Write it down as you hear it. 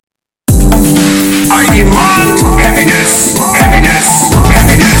demand happiness, happiness,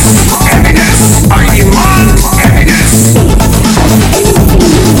 happiness, happiness. I demand happiness.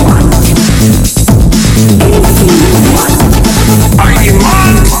 I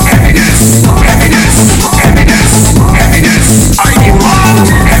demand happiness, happiness, happiness, happiness. I demand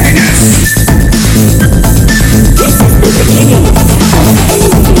happiness. This is the beginning of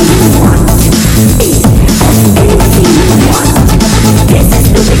anything you want. Anything you want. This is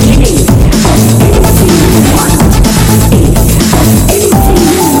the beginning of anything you want. Anything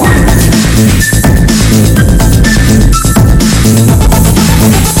you want.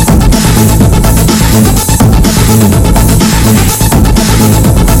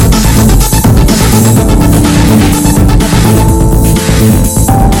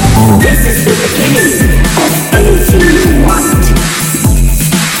 This is the beginning of anything you want.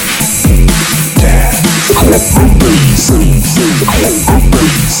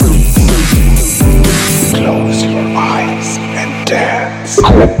 Close your eyes and dance.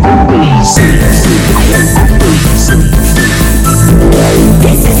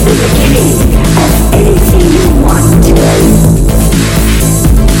 This is the